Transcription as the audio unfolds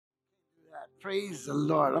Praise the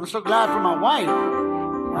Lord. I'm so glad for my wife.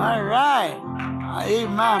 All right.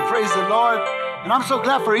 Amen. Praise the Lord. And I'm so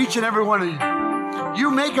glad for each and every one of you.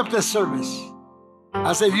 You make up this service.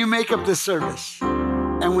 I said, you make up this service.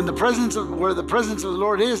 And when where the presence of the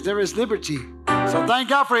Lord is, there is liberty. So thank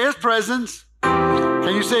God for his presence.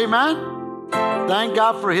 Can you say amen? Thank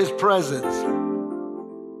God for his presence.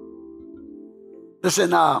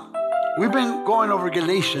 Listen, we've been going over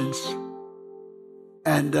Galatians.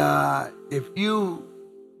 And if you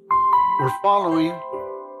were following,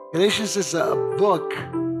 Galatians is a book.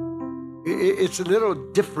 It's a little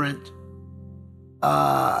different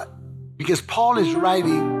because Paul is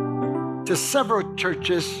writing to several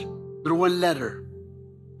churches through one letter.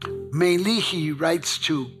 Mainly, he writes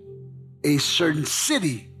to a certain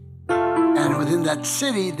city. And within that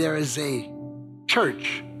city, there is a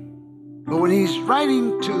church. But when he's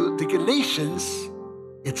writing to the Galatians,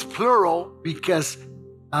 it's plural because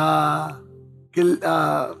Galatia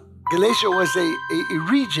was a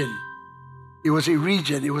region. It was a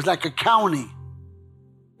region. It was like a county.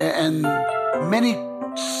 And many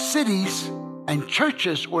cities and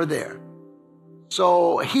churches were there.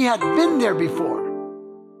 So he had been there before.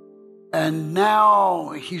 And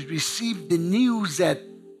now he's received the news that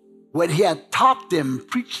what he had taught them,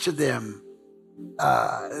 preached to them,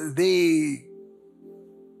 they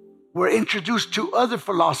were introduced to other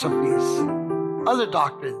philosophies, other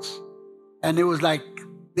doctrines. And it was like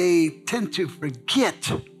they tend to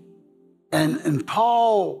forget. And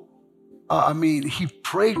Paul, he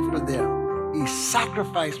prayed for them. He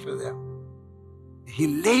sacrificed for them. He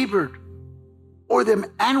labored for them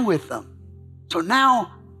and with them. So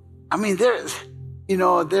now, I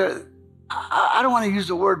don't want to use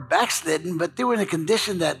the word backslidden, but they were in a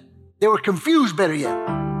condition that they were confused, better yet.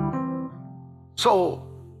 So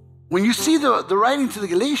when you see the writing to the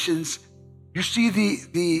Galatians, you see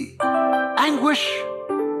the anguish,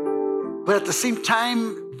 but at the same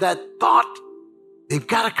time, that thought, they've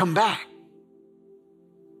got to come back.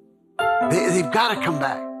 They've got to come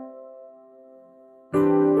back.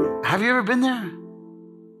 Have you ever been there?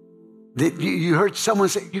 You heard someone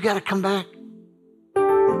say, you got to come back?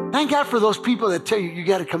 Thank God for those people that tell you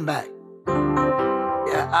got to come back.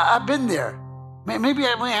 Yeah, I've been there. Maybe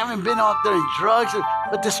I haven't been out there in drugs,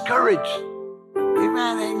 but discouraged.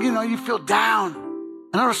 Amen. And you feel down.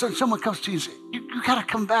 And all of a sudden someone comes to you and says, you got to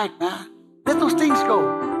come back, man. Let those things go.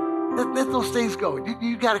 Let those things go.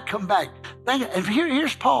 You got to come back. Thank you. And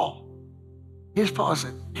here's Paul. Here's Paul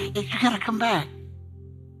said, hey, you got to come back.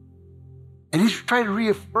 And he's trying to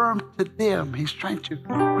reaffirm to them. He's trying to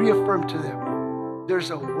reaffirm to them.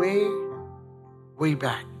 There's a way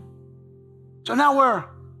back. So now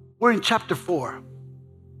we're in chapter 4.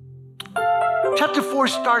 Chapter 4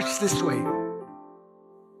 starts this way.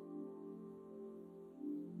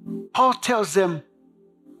 Paul tells them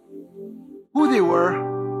who they were,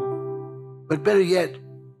 but better yet,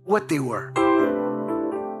 what they were.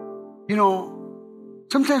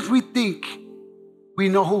 Sometimes we think we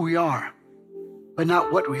know who we are, but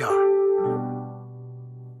not what we are.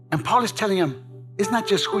 And Paul is telling them, it's not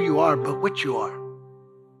just who you are, but what you are,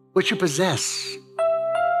 what you possess.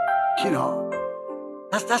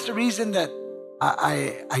 That's the reason that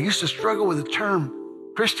I used to struggle with the term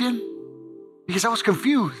Christian, because I was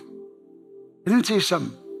confused. And let me tell you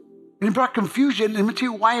something. And it brought confusion. And let me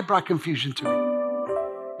tell you why it brought confusion to me.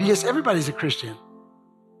 Because everybody's a Christian.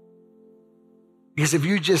 Because if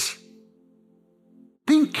you just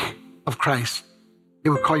think of Christ,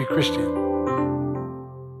 they would call you Christian.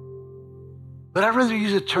 But I'd rather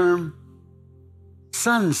use the term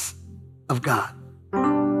sons of God.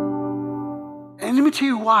 And let me tell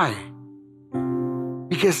you why.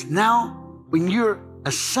 Because now when you're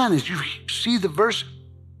a son, as you see the verse,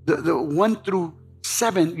 the 1 through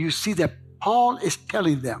 7, you see that Paul is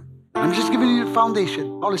telling them. I'm just giving you the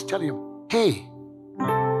foundation. Paul is telling them, hey,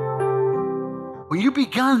 when you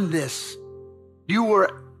began this, you were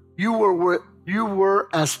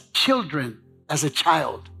as children, as a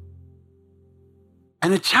child.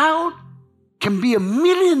 And a child can be a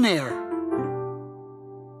millionaire,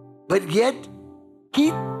 but yet he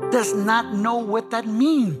does not know what that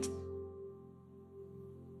means.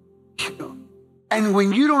 And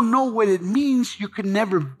when you don't know what it means, you can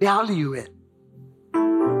never value it.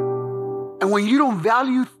 And when you don't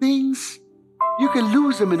value things, you can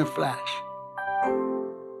lose them in a flash.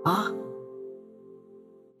 Huh?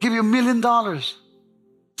 Give you $1 million.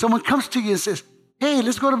 Someone comes to you and says, hey,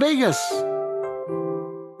 let's go to Vegas.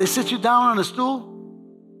 They sit you down on a stool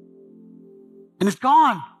and it's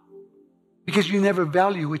gone because you never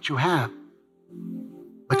value what you have.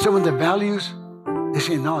 But someone that values, they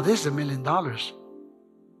say, no, this is $1 million.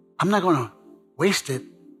 I'm not going to waste it.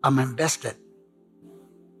 I'm invest it.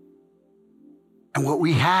 And what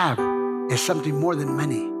we have is something more than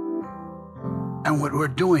money. And what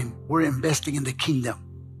we're doing, we're investing in the kingdom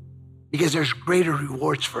because there's greater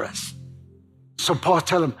rewards for us. So Paul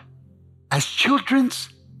tell them, as children,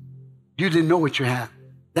 you didn't know what you have.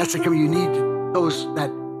 That's the kind you need those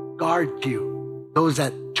that guard you, those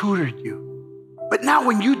that tutored you. But now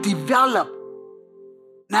when you develop,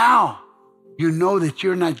 now you know that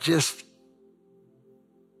you're not just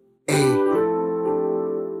a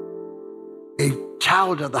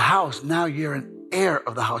child of the house. Now you're an heir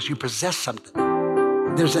of the house. You possess something.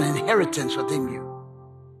 There's an inheritance within you.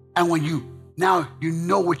 And when now you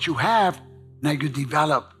know what you have, now you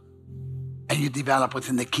develop, and you develop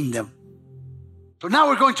within the kingdom. So now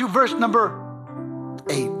we're going to verse number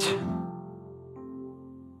 8.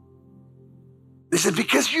 It says,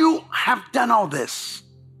 because you have done all this.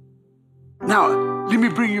 Now, let me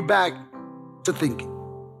bring you back to thinking.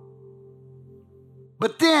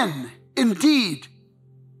 But then, indeed,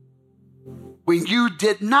 when you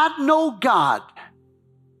did not know God,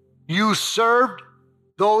 you served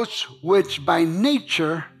those which by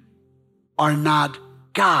nature are not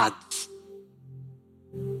God's.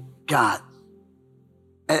 God.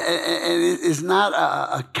 And it's not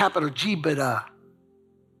a capital G, but a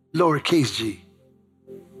lowercase g.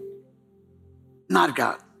 Not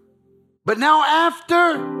God. But now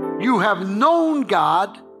after you have known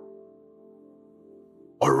God,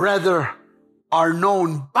 or rather are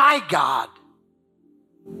known by God,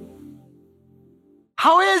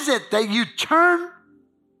 how is it that you turn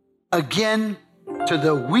again to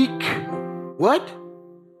the weak? What?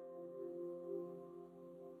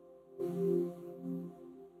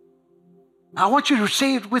 I want you to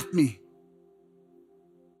say it with me.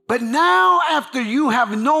 But now after you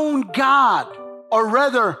have known God, or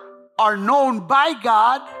rather are known by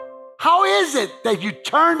God, how is it that you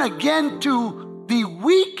turn again to the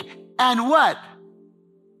weak and what?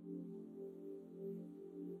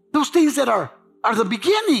 Those things that are the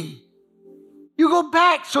beginning. You go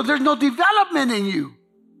back, so there's no development in you.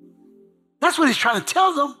 That's what he's trying to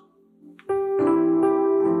tell them.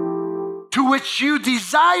 To which you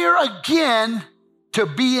desire again to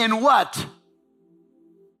be in what?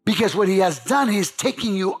 Because what he has done, he's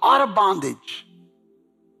taking you out of bondage.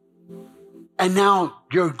 And now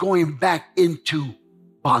you're going back into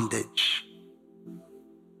bondage.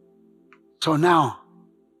 So now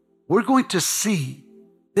we're going to see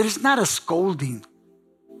that it's not a scolding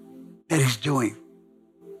that he's doing.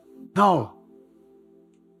 No.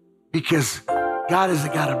 Because God is a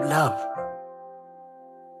God of love.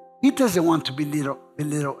 He doesn't want to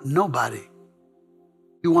belittle nobody.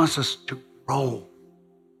 He wants us to grow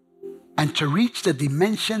and to reach the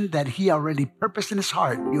dimension that he already purposed in his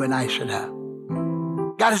heart you and I should have.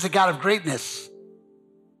 God is a God of greatness.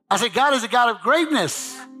 I said, God is a God of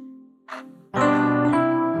greatness.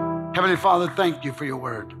 Heavenly Father, thank you for your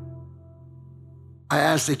word. I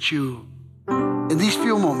ask that you, in these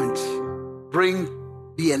few moments, bring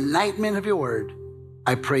the enlightenment of your word.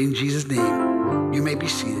 I pray in Jesus' name. You may be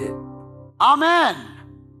seated. Amen.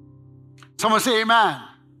 Someone say amen.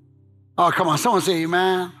 Oh, come on. Someone say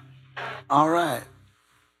amen. All right.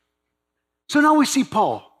 So now we see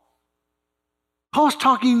Paul. Paul's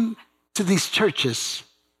talking to these churches.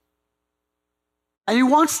 And he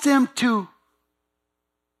wants them to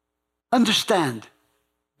understand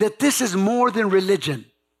that this is more than religion.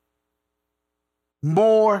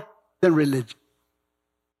 More than religion.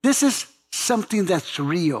 This is something that's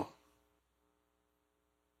real.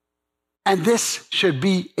 And this should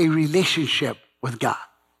be a relationship with God,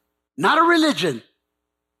 not a religion.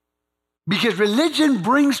 Because religion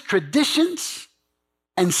brings traditions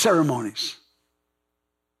and ceremonies.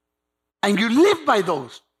 And you live by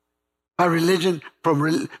those. By religion,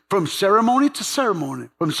 from ceremony to ceremony.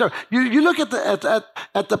 You look at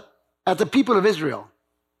the people of Israel.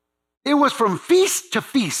 It was from feast to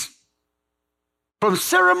feast. From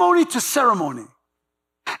ceremony to ceremony.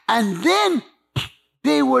 And then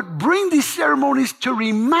they would bring these ceremonies to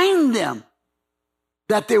remind them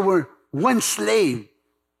that they were once slaves.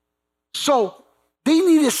 So they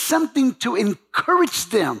needed something to encourage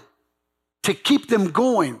them, to keep them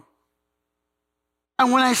going.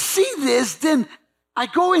 And when I see this, then I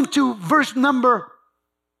go into verse number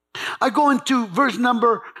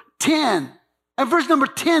 10. And verse number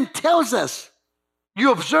 10 tells us,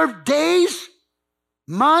 you observe days,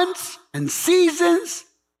 months, and seasons,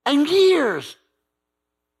 and years.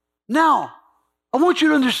 Now, I want you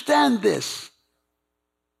to understand this.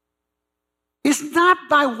 It's not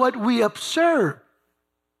by what we observe.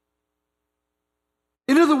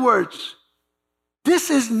 In other words, this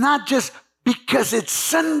is not just because it's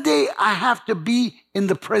Sunday, I have to be in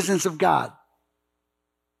the presence of God.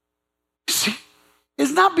 See,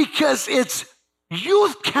 it's not because it's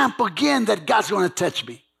youth camp again that God's going to touch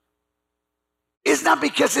me. It's not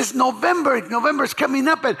because it's November. November's coming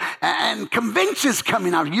up and convention's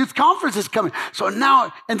coming out. Youth conference is coming. So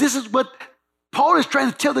now, and this is what Paul is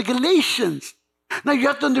trying to tell the Galatians. Now you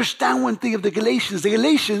have to understand one thing of the Galatians. The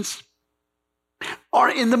Galatians are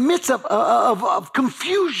in the midst of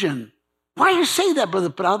confusion. Why do you say that, Brother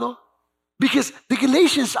Prado? Because the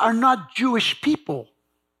Galatians are not Jewish people.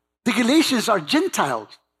 The Galatians are Gentiles.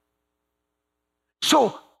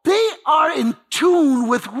 So they are in tune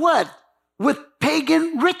with what? With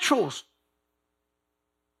pagan rituals.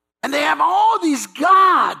 And they have all these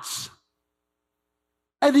gods.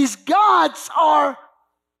 And these gods are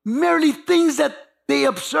merely things that they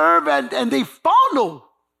observe and they follow.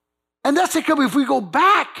 And that's the if we go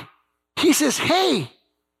back, he says, hey,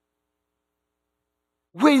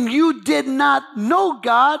 when you did not know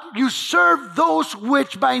God, you served those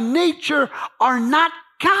which by nature are not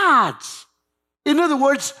gods. In other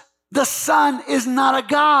words, the sun is not a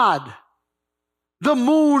god. The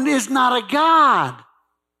moon is not a god.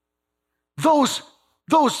 Those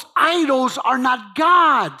idols are not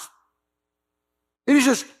gods. And he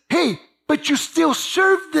says, hey, but you still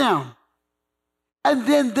serve them. And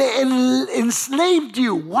then they enslaved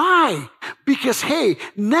you. Why? Because, hey,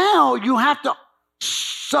 now you have to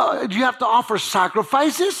offer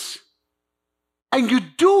sacrifices. And you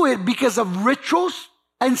do it because of rituals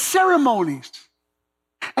and ceremonies.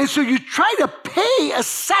 And so you try to pay a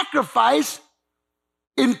sacrifice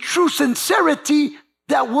in true sincerity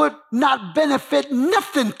that would not benefit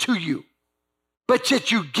nothing to you. But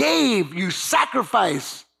yet you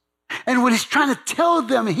sacrificed. And what he's trying to tell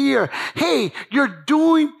them here, hey, you're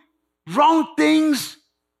doing wrong things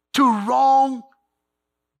to wrong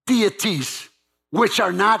deities, which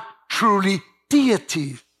are not truly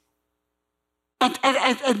deities.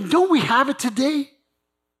 And don't we have it today?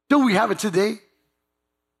 Don't we have it today?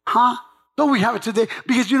 Huh? Don't we have it today?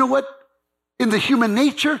 Because you know what? In the human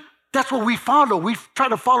nature, that's what we follow. We try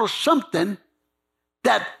to follow something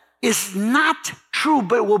that is not true,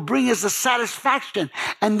 but it will bring us a satisfaction.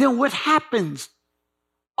 And then what happens?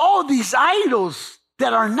 All these idols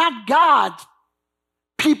that are not God,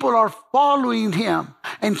 people are following him.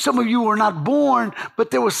 And some of you were not born,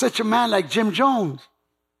 but there was such a man like Jim Jones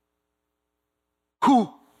who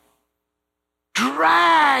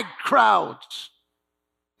dragged crowds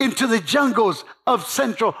into the jungles of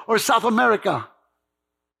Central or South America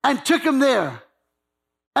and took them there.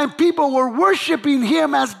 And people were worshiping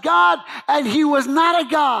him as God, and he was not a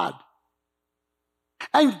God.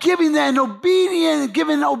 And giving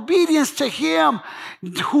obedience to him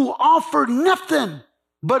who offered nothing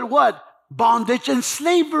but what? Bondage and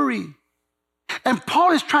slavery. And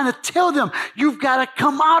Paul is trying to tell them, you've got to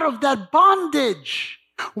come out of that bondage.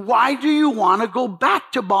 Why do you want to go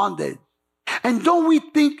back to bondage? And don't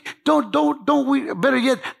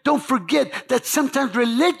forget that sometimes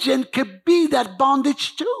religion can be that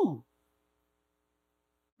bondage too.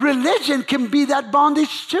 Religion can be that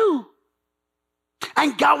bondage too.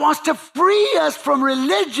 And God wants to free us from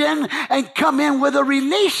religion and come in with a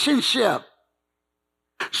relationship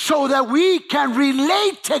so that we can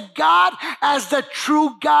relate to God as the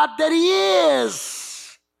true God that he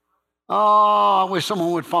is. Oh, I wish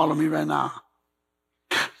someone would follow me right now.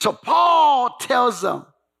 So Paul tells them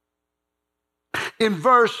in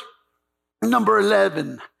verse number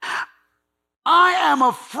 11, I am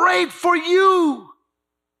afraid for you,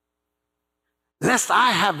 lest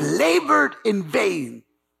I have labored in vain.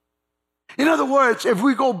 In other words, if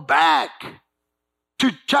we go back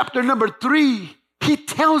to chapter number 3, he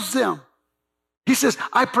tells them, he says,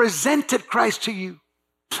 I presented Christ to you.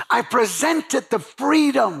 I presented the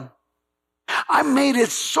freedom. I made it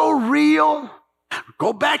so real.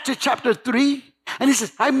 Go back to chapter 3, and he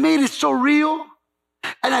says, I made it so real,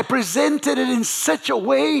 and I presented it in such a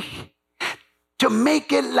way to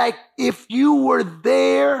make it like if you were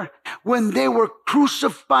there when they were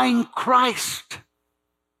crucifying Christ.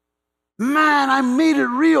 Man, I made it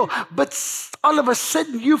real, but all of a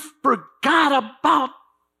sudden you forgot about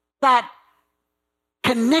that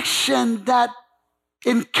connection, that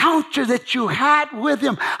encounter that you had with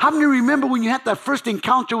him. How many remember when you had that first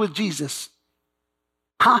encounter with Jesus?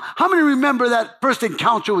 How many remember that first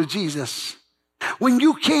encounter with Jesus? When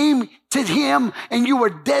you came to him and you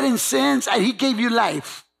were dead in sins and he gave you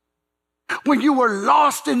life. When you were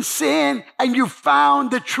lost in sin and you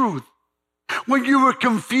found the truth. When you were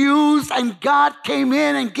confused and God came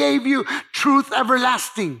in and gave you truth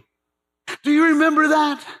everlasting. Do you remember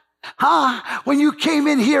that? Huh? When you came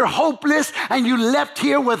in here hopeless and you left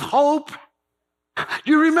here with hope.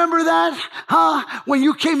 Do you remember that? Huh? When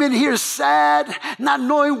you came in here sad, not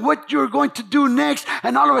knowing what you were going to do next,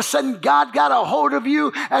 and all of a sudden God got a hold of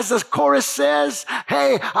you, as the chorus says,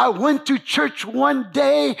 hey, I went to church one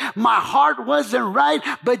day, my heart wasn't right,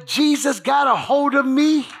 but Jesus got a hold of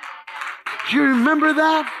me. Do you remember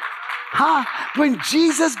that? Huh? When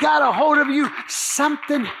Jesus got a hold of you,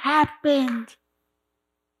 something happened.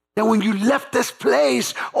 And when you left this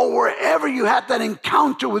place or wherever you had that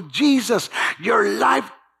encounter with Jesus, your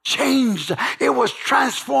life changed. It was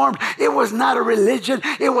transformed. It was not a religion.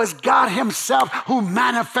 It was God himself who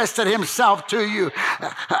manifested himself to you.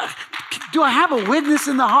 Do I have a witness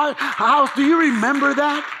in the house? Do you remember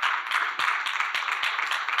that?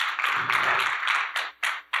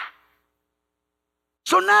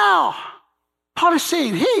 So now, Paul is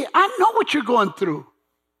saying, hey, I know what you're going through.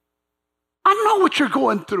 I know what you're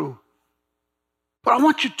going through, but I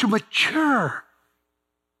want you to mature.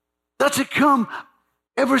 That's it come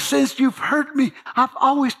ever since you've heard me. I've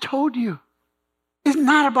always told you, it's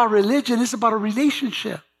not about religion, it's about a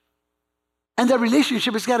relationship. And that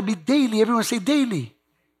relationship has got to be daily. Everyone say daily.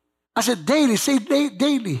 I said daily, say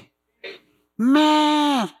daily.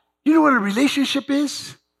 Man, you know what a relationship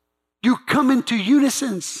is? You come into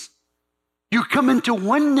unison. You come into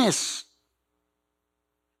oneness.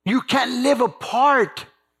 You can't live apart.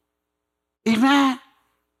 Amen.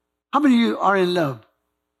 How many of you are in love?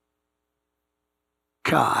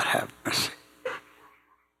 God have mercy.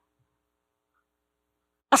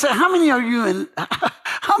 I said, how many of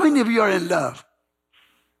you are in love?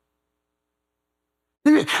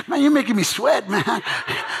 Man, you're making me sweat, man.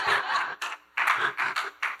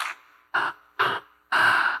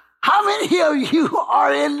 How many of you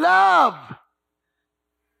are in love?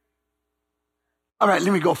 All right,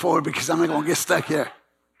 let me go forward because I'm not going to get stuck here.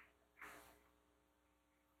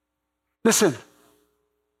 Listen,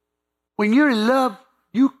 when you're in love,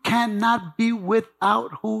 you cannot be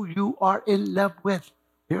without who you are in love with.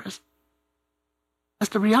 That's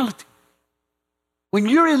the reality. When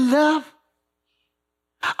you're in love,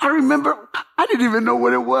 I remember, I didn't even know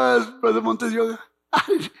what it was, Brother Montes.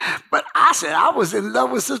 But I said I was in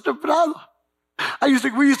love with Sister Prado. We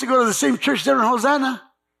used to go to the same church there in Hosanna.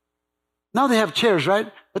 Now they have chairs, right?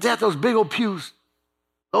 But they have those big old pews,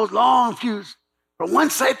 those long pews, from one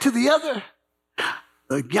side to the other.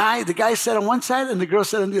 The guy sat on one side and the girl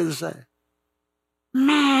sat on the other side.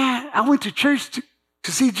 Man, I went to church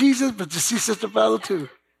to see Jesus, but to see Sister Prado too.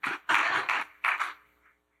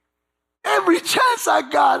 Every chance I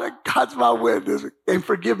got, God's my witness. And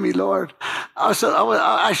forgive me, Lord. I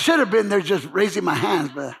should have been there just raising my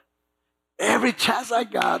hands, but every chance I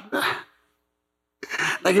got,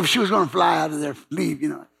 like if she was going to fly out of there, leave,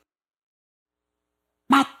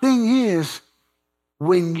 My thing is,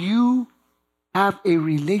 when you have a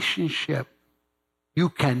relationship, you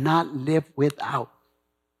cannot live without.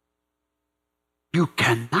 You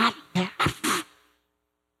cannot live.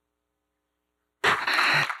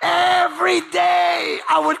 Every day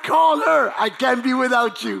I would call her, I can't be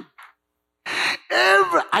without you.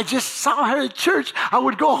 I just saw her at church. I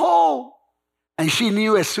would go home. And she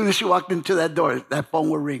knew as soon as she walked into that door, that phone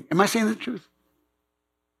would ring. Am I saying the truth?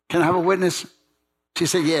 Can I have a witness? She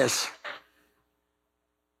said, yes.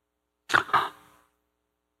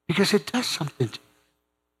 Because it does something to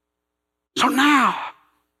you. So now,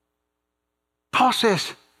 Paul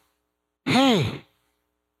says, hey,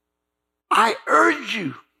 I urge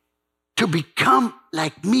you to become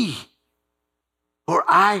like me, or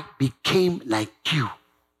I became like you.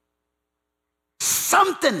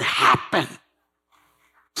 Something happened.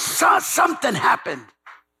 Something happened.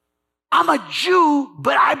 I'm a Jew,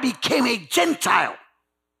 but I became a Gentile.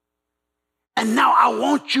 And now I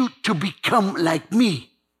want you to become like me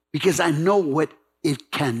because I know what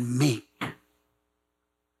it can make.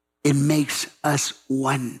 It makes us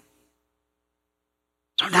one.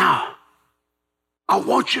 So now, I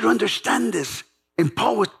want you to understand this. And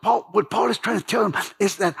what Paul is trying to tell him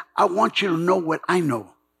is that I want you to know what I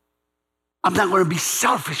know. I'm not going to be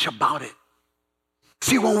selfish about it.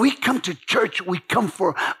 See, when we come to church, we come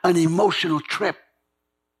for an emotional trip.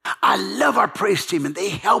 I love our praise team, and they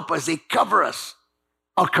help us. They cover us.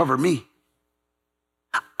 I'll cover me.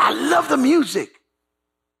 I love the music.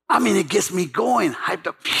 I mean, it gets me going, hyped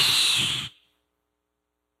up.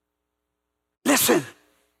 Listen,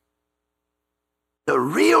 the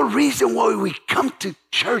real reason why we come to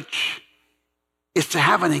church is to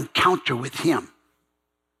have an encounter with him.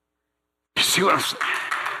 You see what I'm saying?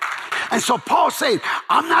 And so Paul said,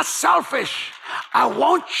 I'm not selfish. I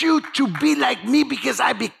want you to be like me because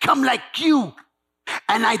I become like you.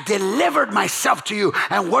 and I delivered myself to you.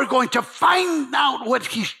 And we're going to find out what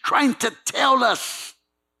he's trying to tell us.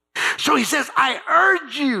 So he says, I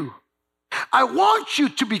urge you. I want you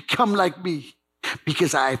to become like me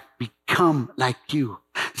because I've become like you.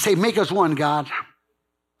 Say, make us one, God.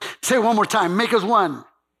 Say it one more time. Make us one.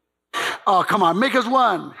 Oh, come on. Make us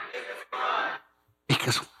one. Make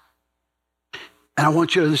us one. And I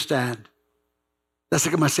want you to understand. That's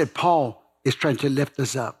like I said, Paul is trying to lift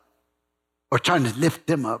us up, or trying to lift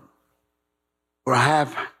them up. Or I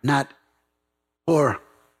have not, or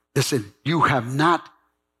listen, you have not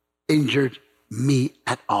injured me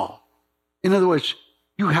at all. In other words,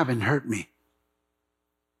 you haven't hurt me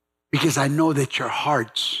because I know that your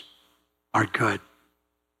hearts are good.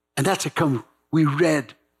 And that's a come. We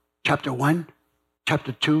read chapter 1,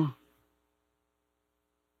 chapter 2.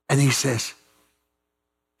 And he says,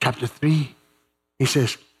 chapter 3, he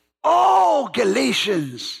says, oh,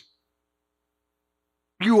 Galatians,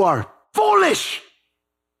 you are foolish.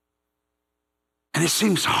 And it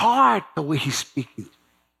seems hard the way he's speaking.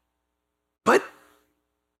 But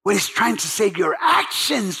what he's trying to say, your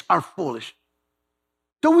actions are foolish.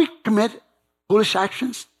 Don't we commit foolish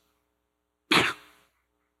actions?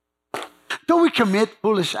 Don't we commit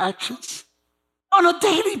foolish actions? On a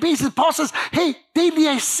daily basis, Paul says, hey, daily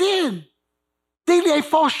I sin. Daily I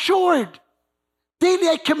fall short. Daily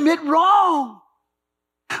I commit wrong.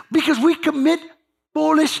 Because we commit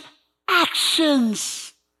foolish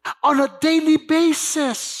actions on a daily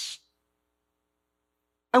basis.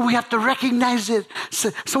 And we have to recognize it.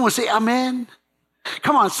 Someone say amen.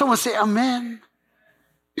 Come on, someone say amen.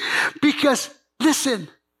 Because, listen,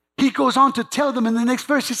 he goes on to tell them in the next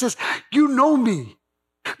verse, he says, you know me.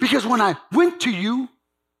 Because when I went to you,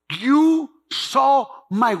 you saw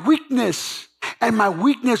my weakness, and my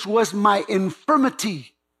weakness was my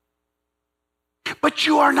infirmity. But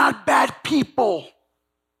you are not bad people.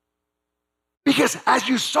 Because as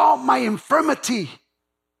you saw my infirmity,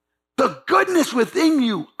 the goodness within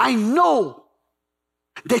you, I know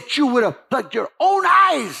that you would have plugged your own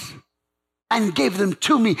eyes and gave them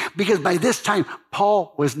to me, because by this time,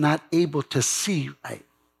 Paul was not able to see right.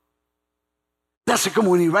 That's like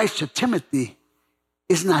when he writes to Timothy,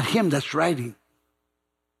 it's not him that's writing,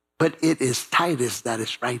 but it is Titus that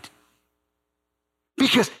is writing.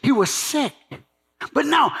 Because he was sick. But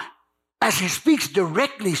now, as he speaks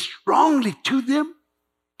directly, strongly to them,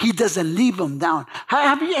 he doesn't leave them down.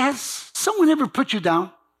 Has someone ever put you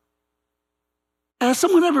down? Has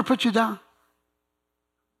someone ever put you down?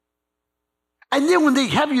 And then when they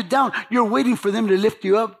have you down, you're waiting for them to lift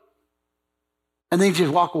you up, and they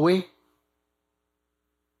just walk away.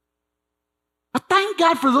 But thank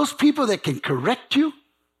God for those people that can correct you.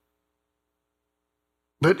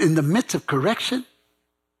 But in the midst of correction,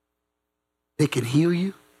 they can heal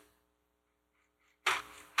you.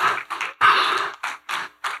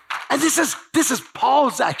 And this is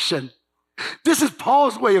Paul's action. This is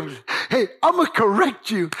Paul's way of, hey, I'm going to correct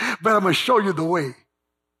you, but I'm going to show you the way.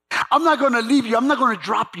 I'm not going to leave you. I'm not going to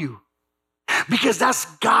drop you. Because that's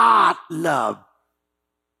God love.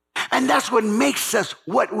 And that's what makes us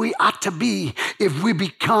what we ought to be if we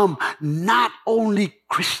become not only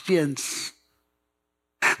Christians.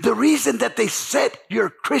 The reason that they said you're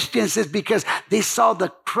Christians is because they saw the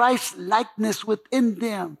Christ likeness within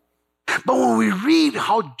them. But when we read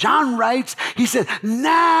how John writes, he said,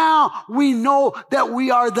 now we know that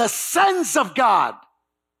we are the sons of God.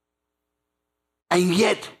 And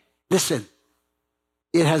yet, listen,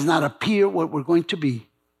 it has not appeared what we're going to be.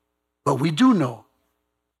 But we do know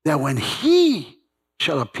that when he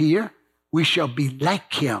shall appear, we shall be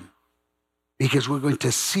like him, because we're going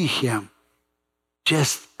to see him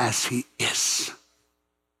just as he is.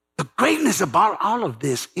 The greatness about all of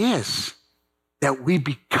this is that we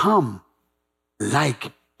become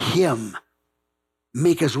like him.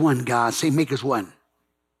 Make us one, God. Say, make us one.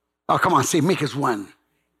 Oh, come on, say, make us one.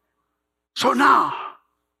 So now,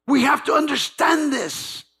 we have to understand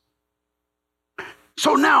this.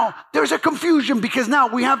 So now, there's a confusion, because now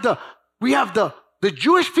we have the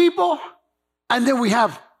Jewish people, and then we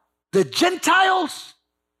have the Gentiles,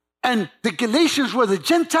 and the Galatians were the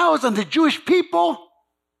Gentiles, and the Jewish people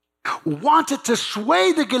wanted to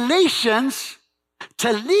sway the Galatians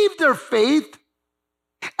to leave their faith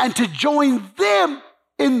and to join them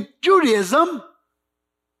in Judaism.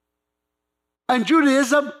 And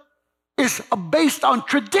Judaism is based on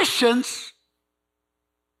traditions.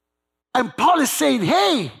 And Paul is saying,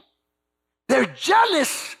 hey, they're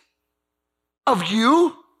jealous of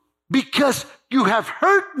you because you have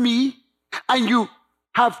hurt me and you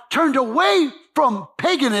have turned away from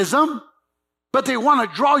paganism, but they want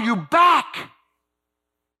to draw you back.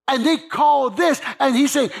 And they call this, and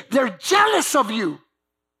he's saying, they're jealous of you.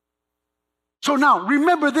 So now,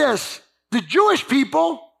 remember this. The Jewish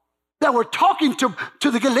people that were talking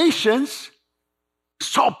to the Galatians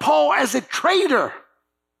saw Paul as a traitor.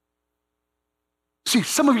 See,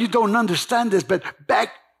 some of you don't understand this, but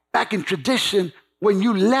back in tradition, when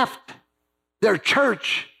you left their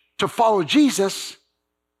church to follow Jesus,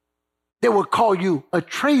 they would call you a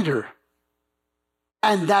traitor.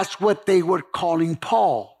 And that's what they were calling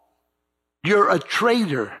Paul. You're a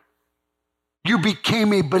traitor. You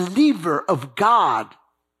became a believer of God,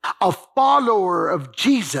 a follower of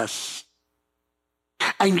Jesus,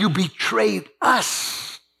 and you betrayed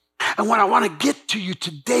us. And what I want to get to you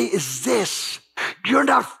today is this. You're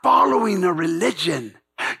not following a religion.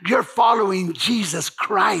 You're following Jesus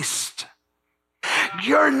Christ.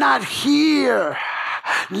 You're not here,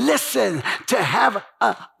 listen, to have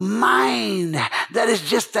a mind that is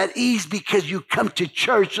just at ease because you come to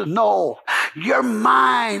church. No, your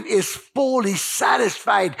mind is fully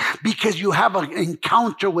satisfied because you have an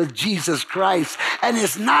encounter with Jesus Christ. And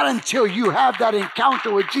it's not until you have that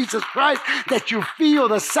encounter with Jesus Christ that you feel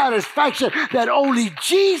the satisfaction that only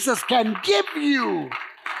Jesus can give you.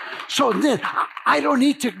 So then I don't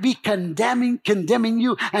need to be condemning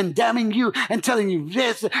you and damning you and telling you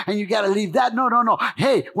this and you got to leave that. No.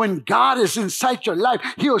 Hey, when God is inside your life,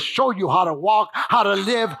 he'll show you how to walk, how to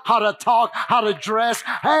live, how to talk, how to dress.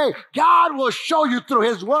 Hey, God will show you through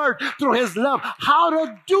his word, through his love, how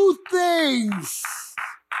to do things.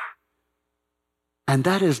 And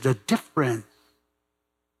that is the difference.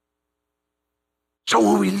 So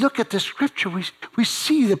when we look at the scripture, we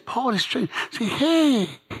see that Paul is trying to say, hey,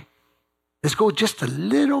 let's go just a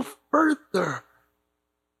little further.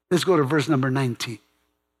 Let's go to verse number 19.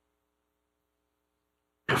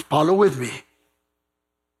 Follow with me.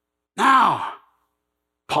 Now,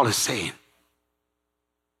 Paul is saying,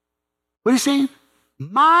 what is he saying?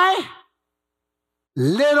 My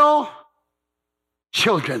little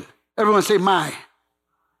children. Everyone say my.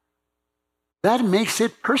 That makes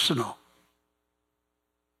it personal.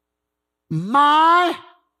 My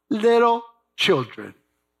little children.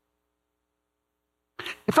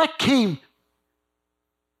 If I came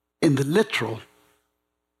in the literal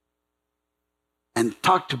and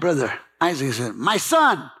talked to Brother Isaac and said, my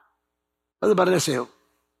son, Brother Badr say, what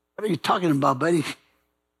are you talking about, buddy?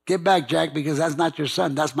 Get back, Jack, because that's not your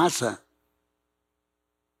son. That's my son.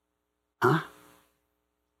 Huh?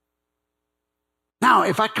 Now,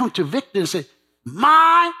 if I come to Victor and say,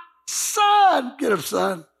 my son, get up,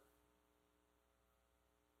 son.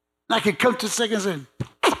 And I can come to second and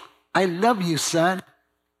say, I love you, son.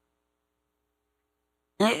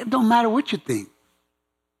 It don't matter what you think.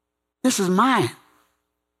 This is mine.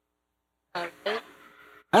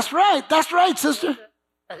 That's right, sister.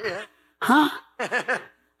 Huh?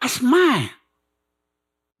 That's mine.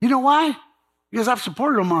 You know why? Because I've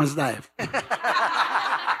supported him on his life.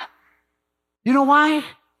 You know why?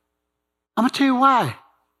 I'm going to tell you why.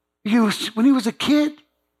 Because when he was a kid,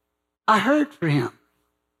 I heard for him.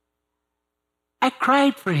 I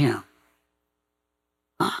cried for him.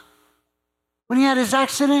 Huh? When he had his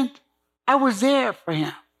accident, I was there for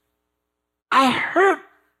him. I hurt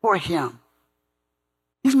for him.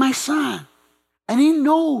 He's my son. And he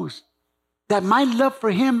knows that my love for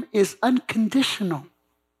him is unconditional.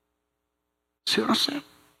 See what I'm saying?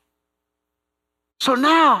 So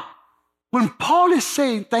now, when Paul is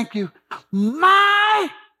saying, thank you, my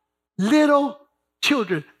little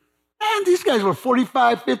children. Man, these guys were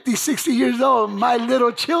 45, 50, 60 years old. My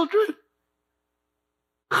little children.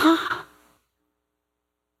 Huh?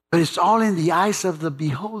 But it's all in the eyes of the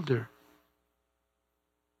beholder.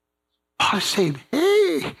 Paul is saying,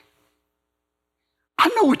 hey, I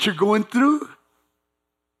know what you're going through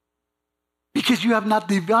because you have not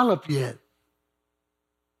developed yet.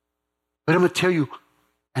 But I'm going to tell you,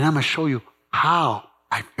 and I'm going to show you how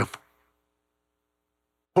I feel.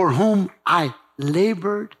 For whom I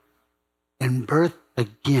labored and birth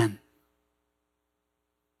again.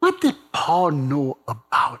 What did Paul know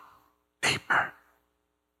about labor?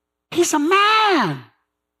 He's a man.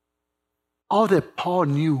 All that Paul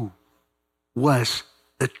knew was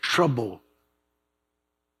the trouble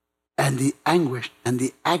and the anguish and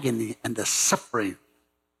the agony and the suffering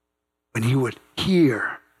when he would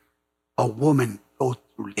hear a woman go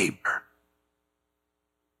through labor.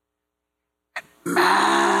 And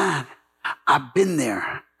man, I've been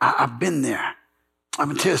there. I've been there. I'm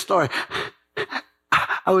going to tell you a story.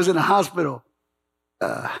 I was in a hospital.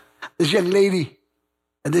 This young lady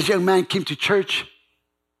and this young man came to church,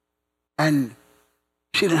 and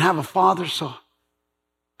she didn't have a father, so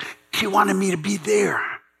she wanted me to be there.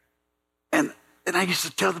 And And I used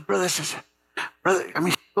to tell the brother, I says, brother, I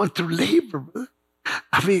mean, she's going through labor, brother.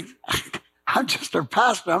 I mean, I'm just her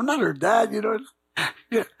pastor. I'm not her dad, you know.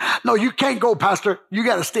 Yeah. No, you can't go, pastor. You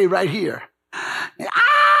got to stay right here.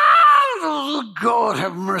 Oh, God,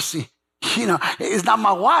 have mercy. You know, it's not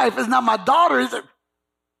my wife. It's not my daughter. Is it?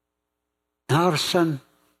 And all of a sudden,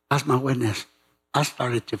 that's my witness. I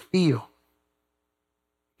started to feel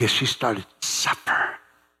because she started to suffer.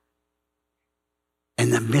 In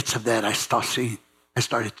the midst of that, I started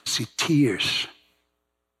to see tears.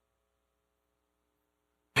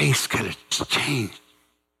 Face could have just changed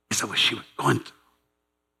because of what she was going through.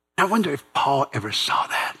 I wonder if Paul ever saw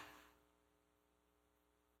that.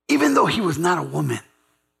 Even though he was not a woman,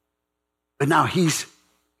 but now he's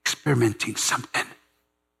experimenting something.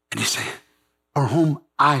 And he said, for whom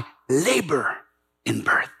I labor in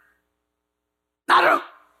birth.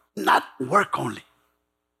 Not work only,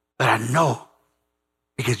 but I know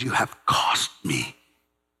because you have cost me.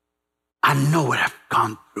 I know what I've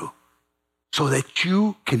gone through so that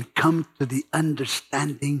you can come to the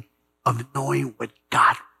understanding of knowing what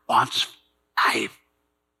God wants for life.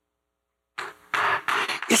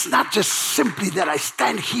 It's not just simply that I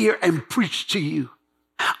stand here and preach to you.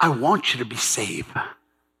 I want you to be saved.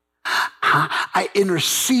 I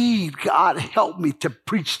intercede, God, help me to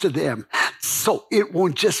preach to them so it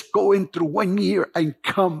won't just go in through one ear and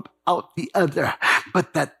come out the other,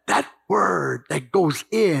 but that word that goes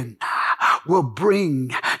in will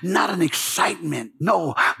bring not an excitement,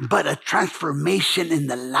 no, but a transformation in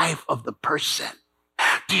the life of the person.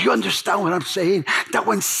 Do you understand what I'm saying? That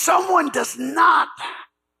when someone does not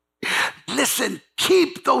listen,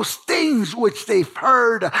 keep those things which they've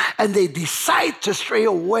heard and they decide to stray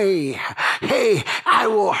away. Hey, I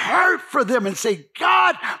will hurt for them and say,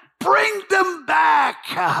 God, bring them back.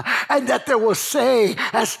 And that they will say,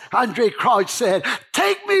 as Andre Crouch said,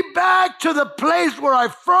 take me back to the place where I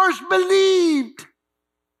first believed.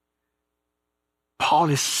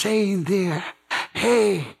 Paul is saying there,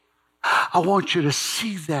 hey, I want you to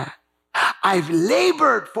see that. I've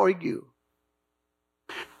labored for you.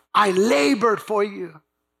 I labored for you.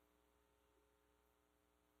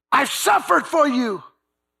 I've suffered for you.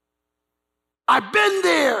 I've been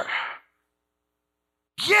there.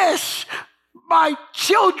 Yes, my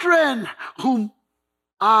children, whom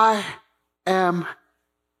I am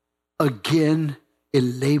again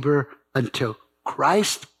in labor until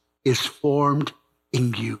Christ is formed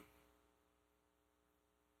in you.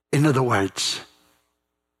 In other words,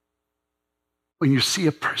 when you see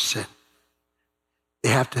a person, they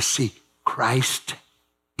have to see Christ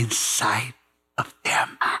inside of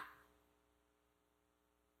them.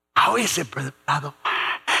 How is it, Brother Prado?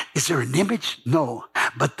 Is there an image? No.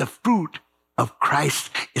 But the fruit of Christ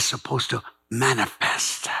is supposed to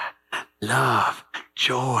manifest. Love,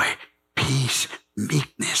 joy, peace,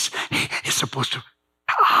 meekness. It's supposed to,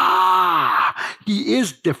 he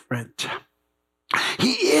is different.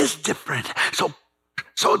 He is different. So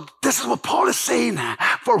this is what Paul is saying,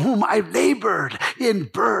 for whom I labored in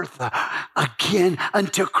birth again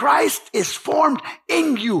until Christ is formed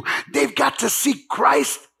in you. They've got to see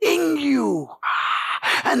Christ in you.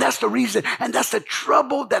 And that's the reason, and that's the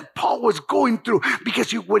trouble that Paul was going through,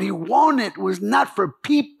 because what he wanted was not for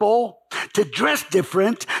people to dress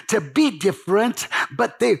different, to be different,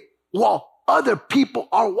 but other people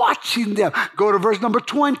are watching them. Go to verse number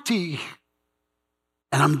 20.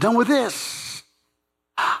 And I'm done with this.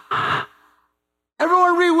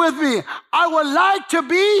 Everyone read with me. I would like to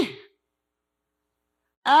be,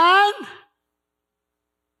 and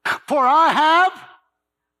for I have.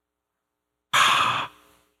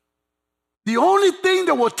 The only thing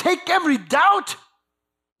that will take every doubt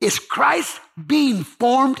is Christ being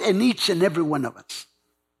formed in each and every one of us.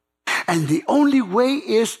 And the only way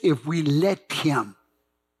is if we let him.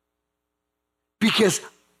 Because,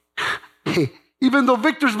 hey, even though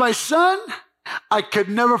Victor's my son, I could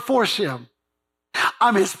never force him.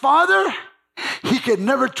 I'm his father. He could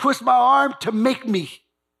never twist my arm to make me.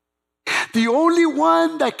 The only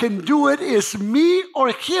one that can do it is me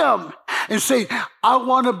or him, and say, I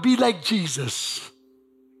want to be like Jesus.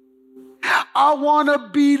 I want to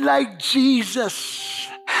be like Jesus.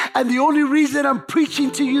 And the only reason I'm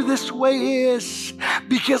preaching to you this way is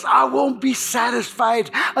because I won't be satisfied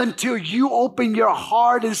until you open your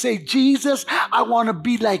heart and say, Jesus, I want to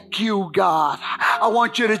be like you, God. I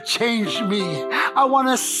want you to change me. I want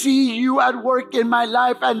to see you at work in my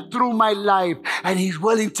life and through my life. And he's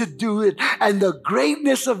willing to do it. And the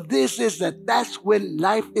greatness of this is that that's when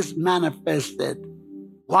life is manifested.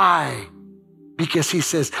 Why? Because he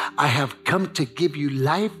says, I have come to give you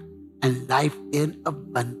life and life in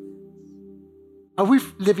abundance. Are we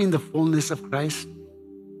living the fullness of Christ?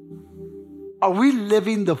 Are we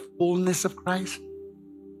living the fullness of Christ?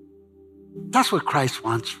 That's what Christ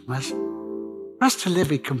wants from us. For us to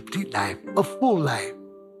live a complete life, a full life.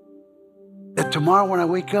 That tomorrow when I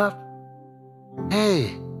wake up,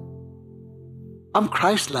 hey, I'm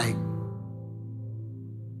Christ-like.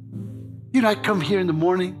 You know, I come here in the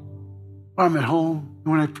morning, or I'm at home,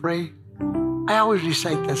 and when I pray, I always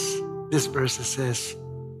recite this verse that says,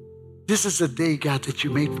 this is the day, God, that you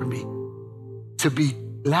made for me, to be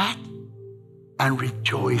glad and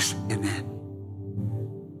rejoice in it.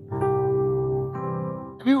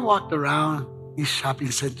 Have you walked around these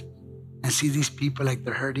shopping centers and see these people like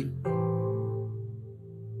they're hurting?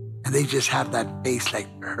 And they just have that face like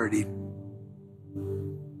they're hurting.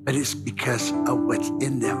 But it's because of what's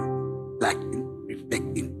in them, lacking,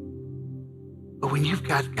 reflecting. But when you've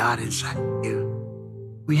got God inside of you,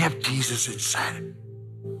 when you have Jesus inside of you,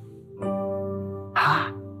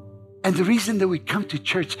 and the reason that we come to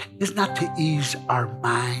church is not to ease our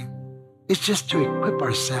mind. It's just to equip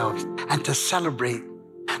ourselves and to celebrate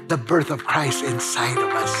the birth of Christ inside of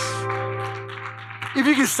us. If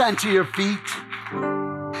you can stand to your feet.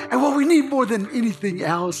 And what we need more than anything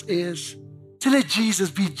else is to let Jesus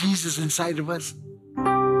be Jesus inside of us.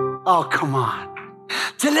 Oh, come on.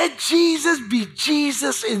 To let Jesus be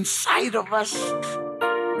Jesus inside of us.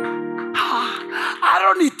 I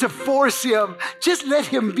don't need to force him. Just let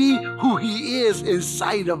him be who he is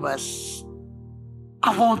inside of us.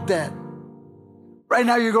 I want that. Right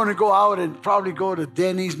now, you're going to go out and probably go to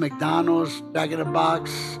Denny's, McDonald's, Jack in the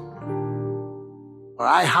Box, or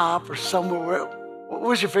IHOP, or somewhere.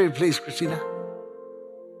 Where's your favorite place, Christina?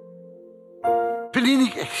 Panini,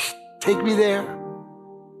 take me there.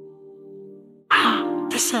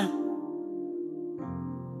 Listen.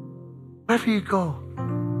 Wherever you go,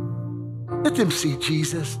 let them see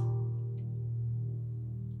Jesus.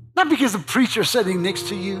 Not because the preacher's sitting next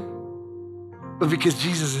to you, but because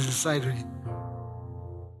Jesus is inside of you.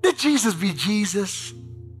 Let Jesus be Jesus.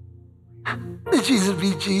 Let Jesus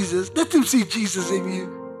be Jesus. Let them see Jesus in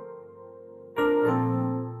you.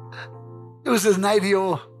 There was this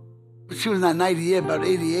 90-year-old, she was not 90 yet, about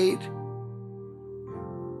 88.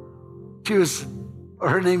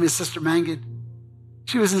 Her name is Sister Mangin.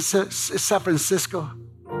 She was in San Francisco.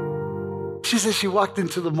 She said she walked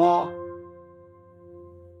into the mall.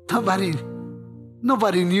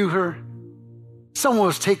 Nobody knew her. Someone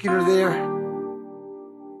was taking her there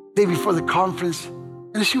day before the conference.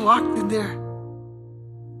 And as she walked in there,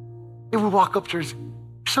 they would walk up to her and say,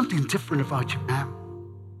 there's something different about you, ma'am.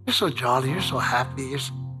 You're so jolly, you're so happy.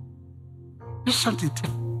 There's something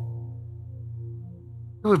different.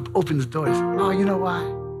 They would open the doors. Oh, you know why?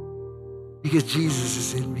 Because Jesus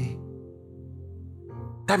is in me.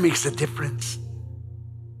 That makes a difference.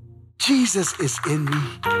 Jesus is in me.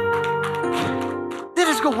 Let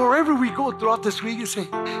us go wherever we go throughout this week and say,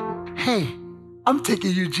 hey, I'm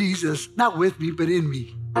taking you, Jesus, not with me, but in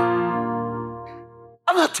me.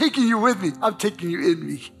 I'm not taking you with me, I'm taking you in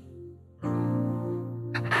me.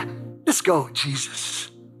 Let's go,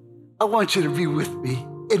 Jesus. I want you to be with me,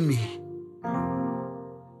 in me.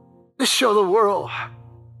 Let's show the world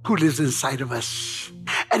who lives inside of us.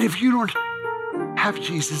 And if you don't have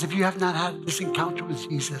Jesus, if you have not had this encounter with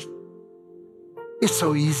Jesus, it's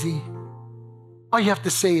so easy. All you have to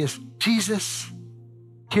say is, Jesus,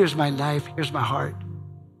 here's my life, here's my heart.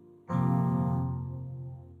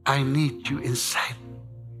 I need you inside.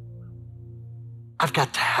 I've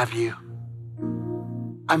got to have you.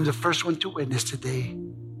 I'm the first one to witness today.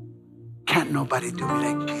 Can't nobody do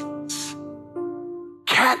me like Jesus.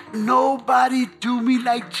 Can't nobody do me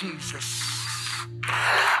like Jesus.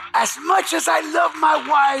 As much as I love my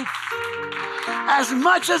wife, as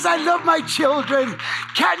much as I love my children,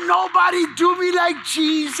 can't nobody do me like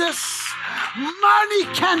Jesus. Money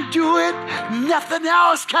can't do it. Nothing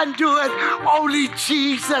else can do it. Only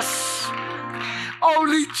Jesus.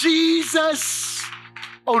 Only Jesus.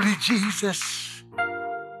 Only Jesus.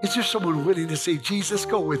 Is there someone willing to say, Jesus,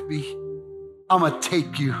 go with me? I'm going to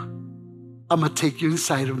take you. I'm going to take you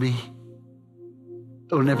inside of me.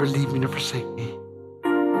 Don't ever leave me nor forsake me.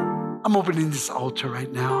 I'm opening this altar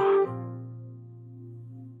right now.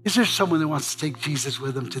 Is there someone that wants to take Jesus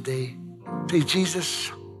with them today? Say,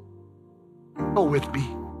 Jesus, go with me.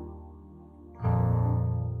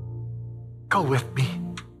 Go with me.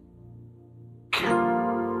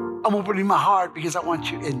 I'm opening my heart because I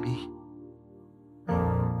want you in me.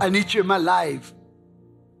 I need you in my life.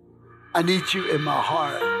 I need you in my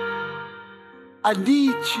heart. I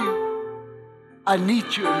need you. I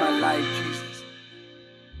need you in my life, Jesus.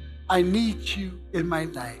 I need you in my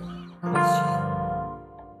life.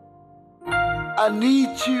 I need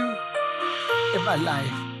you in my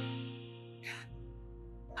life.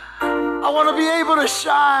 I want to be able to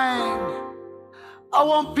shine. I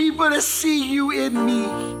want people to see you in me.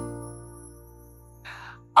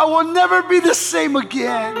 I will never be the same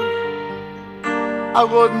again. I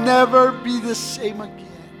will never be the same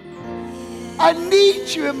again. I need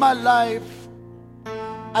you in my life.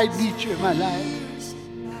 I need you in my life.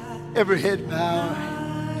 Every head bowed,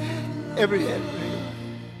 every head raised.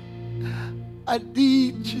 I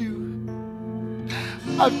need you.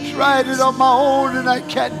 I've tried it on my own and I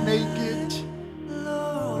can't make it.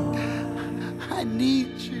 I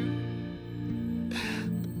need you.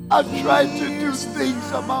 I've tried to do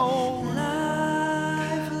things on my own,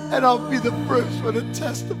 and I'll be the first one to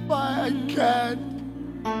testify I can't.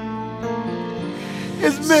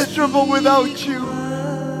 It's miserable without you.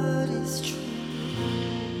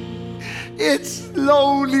 It's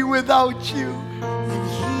lonely without you.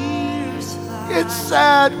 It's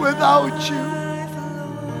sad without you.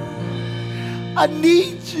 I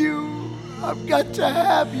need you. I've got to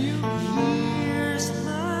have you.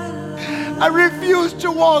 I refuse to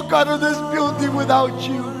walk out of this building without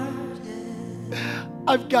you.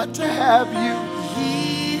 I've got to have you.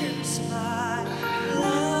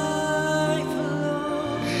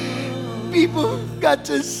 People have got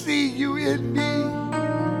to see you in me.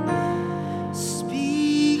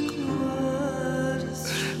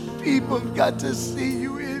 People have got to see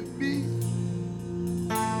you in me.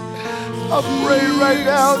 I pray right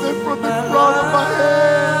now that from the crown of my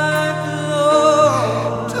head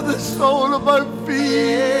to the sole of my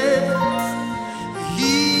feet,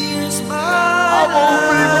 I'm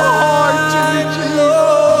opening my heart to you, Jesus.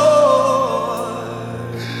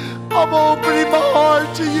 I'm opening my heart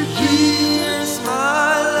to you, Jesus.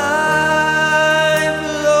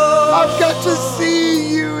 I've got to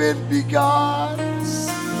see you in me, God.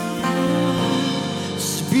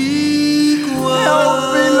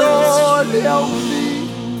 Help me, Lord, help me.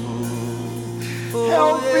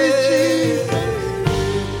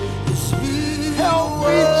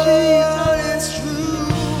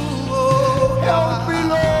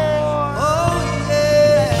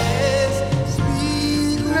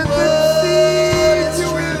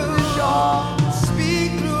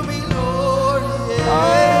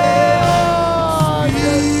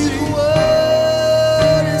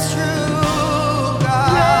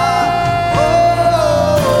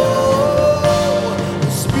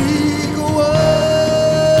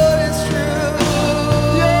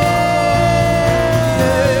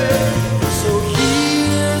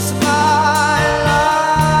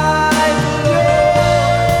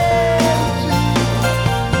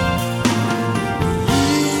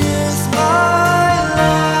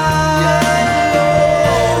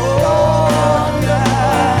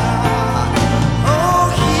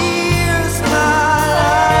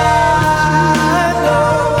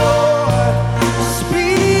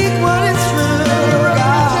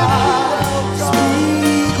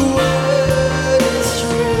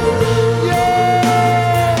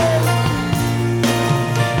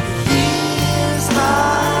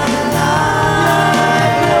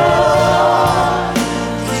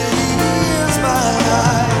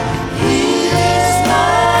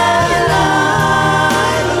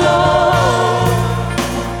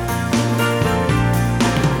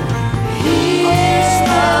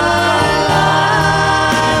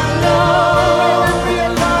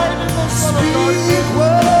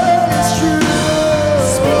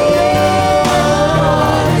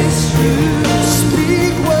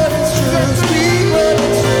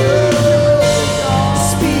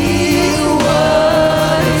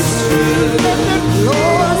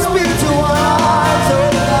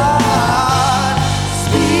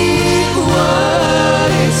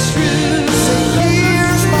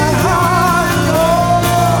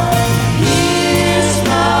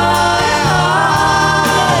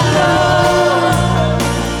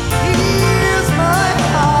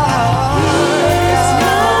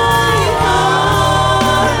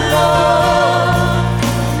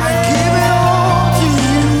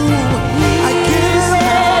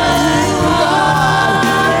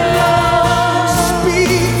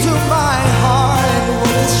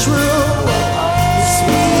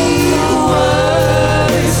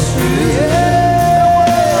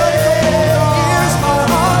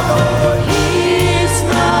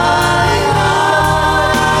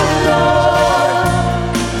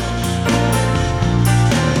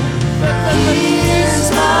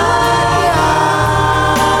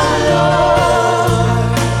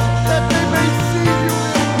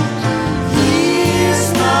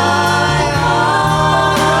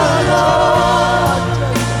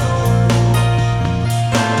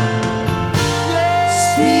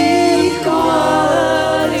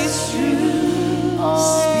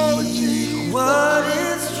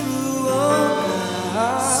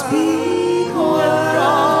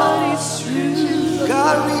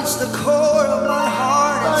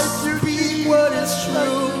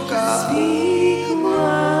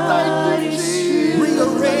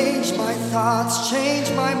 thoughts, change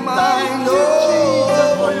my mind.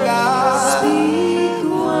 Oh God, Speak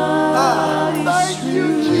what is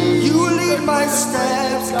true. you lead my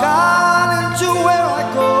steps, God, into where I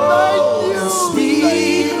go.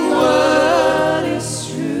 Speak What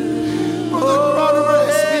is true.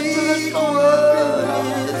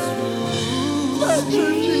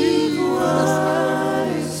 speak what is What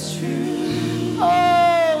is true.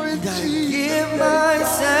 Oh, in I Jesus' give name.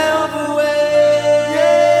 myself away.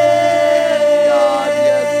 God,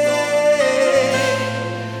 yes, Lord.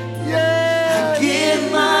 I Yes, give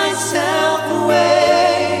myself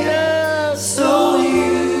away yes. so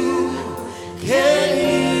you can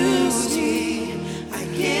use me. I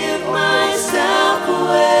give myself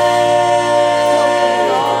away.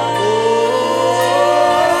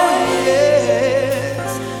 Oh,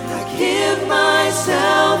 yes. I give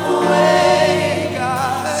myself away,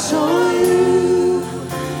 God. So you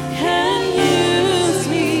can use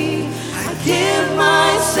me. I give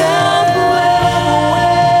myself away.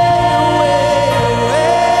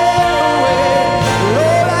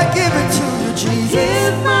 Lord, I give it to you, Jesus,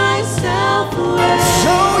 Give myself away.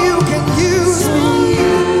 so you can use me.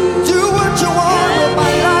 Do what you want with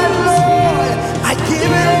my life, Lord. I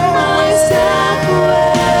give it all away. Myself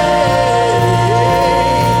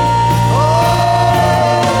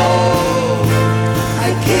I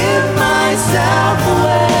give myself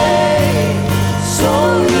away so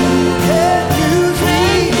you can use me.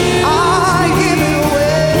 I give it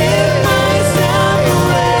away. myself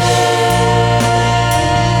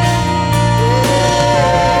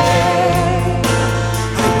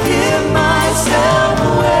I give myself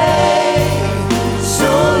away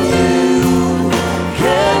so you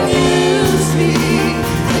can use me.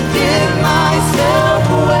 I give myself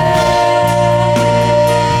away.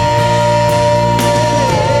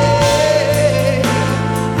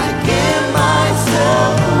 I give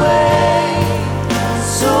myself away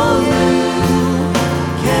so you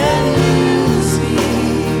can use me.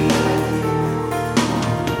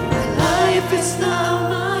 Life is not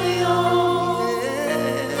my own.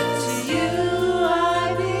 To you I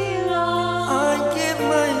belong. I give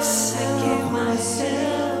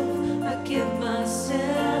myself. I give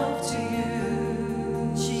myself to you.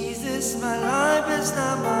 Jesus, my life is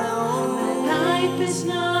not my own. Life is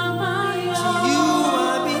not my To own. you I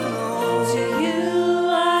belong. To you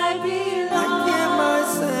I belong. I give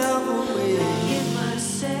myself away. I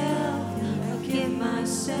give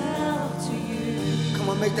myself to you. Come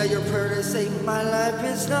on, make that your prayer to say, my life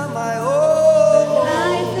is not my own.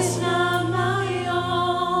 Life is not